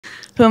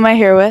Who am I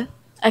here with?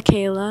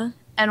 Akayla.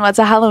 And what's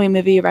a Halloween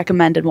movie you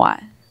recommend and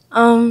why?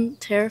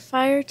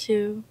 Terrifier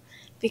 2,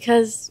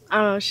 because, I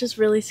don't know, it's just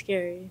really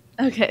scary.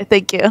 Okay,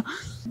 thank you.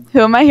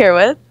 Who am I here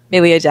with?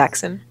 Malia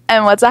Jackson.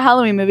 And what's a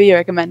Halloween movie you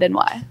recommend and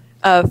why?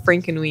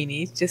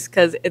 Frankenweenie, just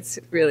because it's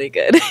really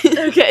good.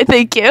 Okay,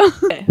 thank you.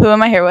 Okay, who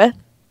am I here with?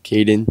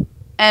 Caden.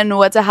 And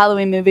what's a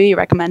Halloween movie you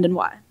recommend and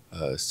why?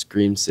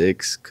 Scream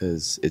 6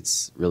 because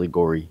it's really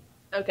gory.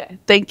 Okay,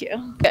 thank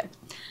you. Okay,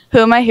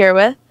 who am I here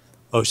with?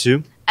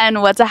 Osu.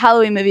 And what's a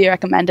Halloween movie you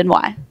recommend and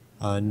why?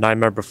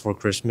 Nightmare Before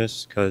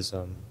Christmas, because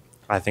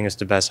I think it's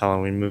the best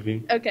Halloween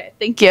movie. Okay,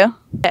 thank you.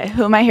 Okay,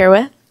 who am I here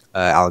with?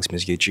 Alex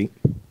Mizuguchi.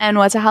 And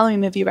what's a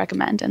Halloween movie you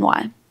recommend and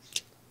why?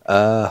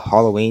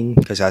 Halloween,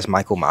 because that's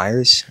Michael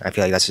Myers. I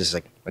feel like that's just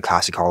like a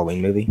classic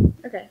Halloween movie.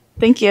 Okay,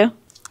 thank you.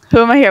 Who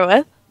am I here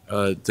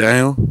with?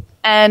 Daniel.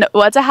 And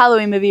what's a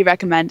Halloween movie you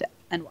recommend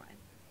and why?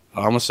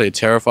 I'm gonna say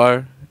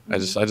Terrifier. I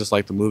just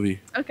like the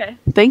movie. Okay,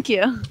 thank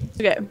you.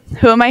 Okay,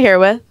 who am I here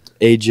with?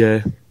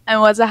 AJ. And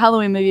what's a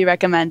Halloween movie you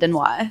recommend and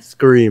why?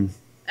 Scream.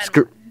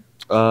 And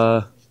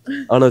I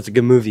don't know. It's a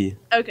good movie.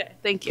 Okay,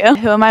 thank you.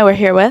 Who am I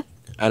here with?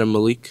 Adam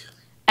Malik.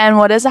 And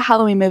what is a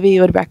Halloween movie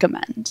you would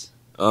recommend?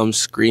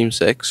 Scream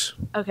 6,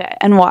 Okay,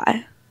 and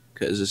why?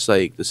 because it's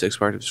like the sixth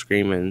part of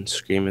Scream, and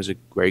Scream is a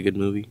very good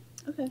movie.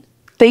 Okay.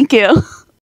 Thank you.